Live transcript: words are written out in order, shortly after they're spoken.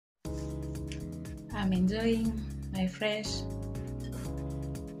I'm enjoying my fresh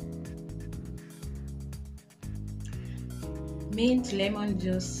mint lemon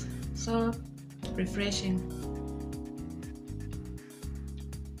juice. So refreshing.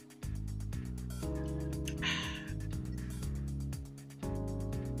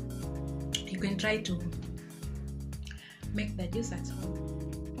 You can try to make the juice at home.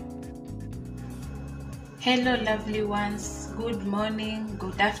 Hello lovely ones, good morning,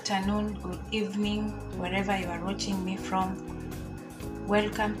 good afternoon, good evening, wherever you are watching me from.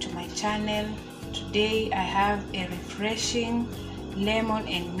 Welcome to my channel. Today I have a refreshing lemon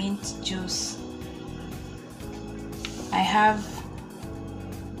and mint juice. I have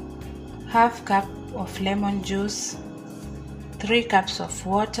half cup of lemon juice, 3 cups of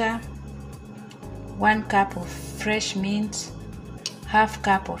water, 1 cup of fresh mint, half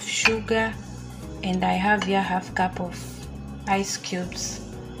cup of sugar, and I have here half cup of ice cubes.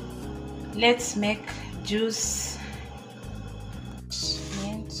 Let's make juice.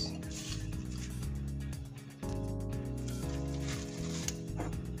 Mint,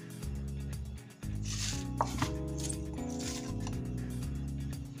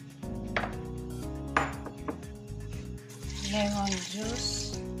 lemon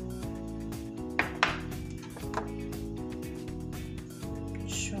juice,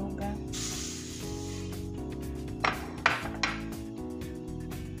 sugar,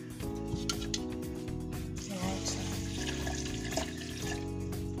 water,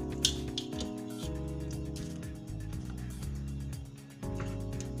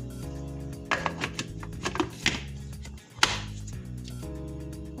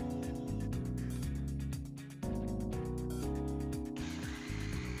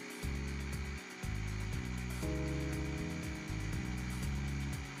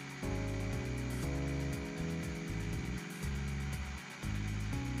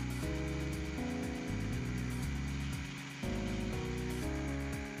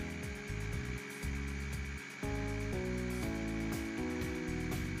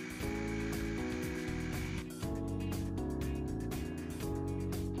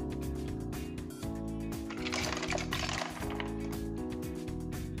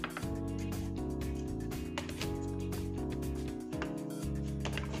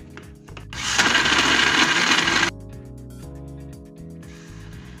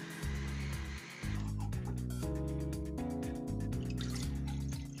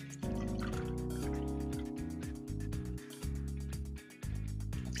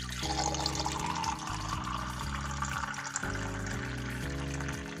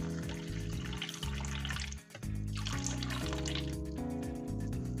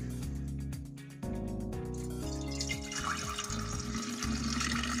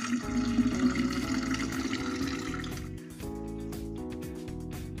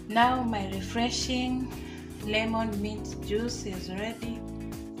 Now my refreshing lemon mint juice is ready.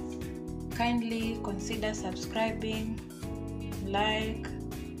 Kindly consider subscribing, like,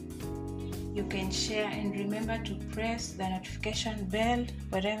 you can share, and remember to press the notification bell.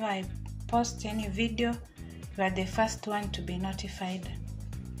 Whenever I post any video, you are the first one to be notified.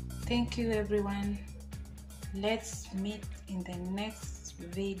 Thank you everyone. Let's meet in the next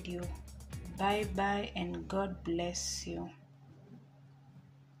video. Bye bye and God bless you.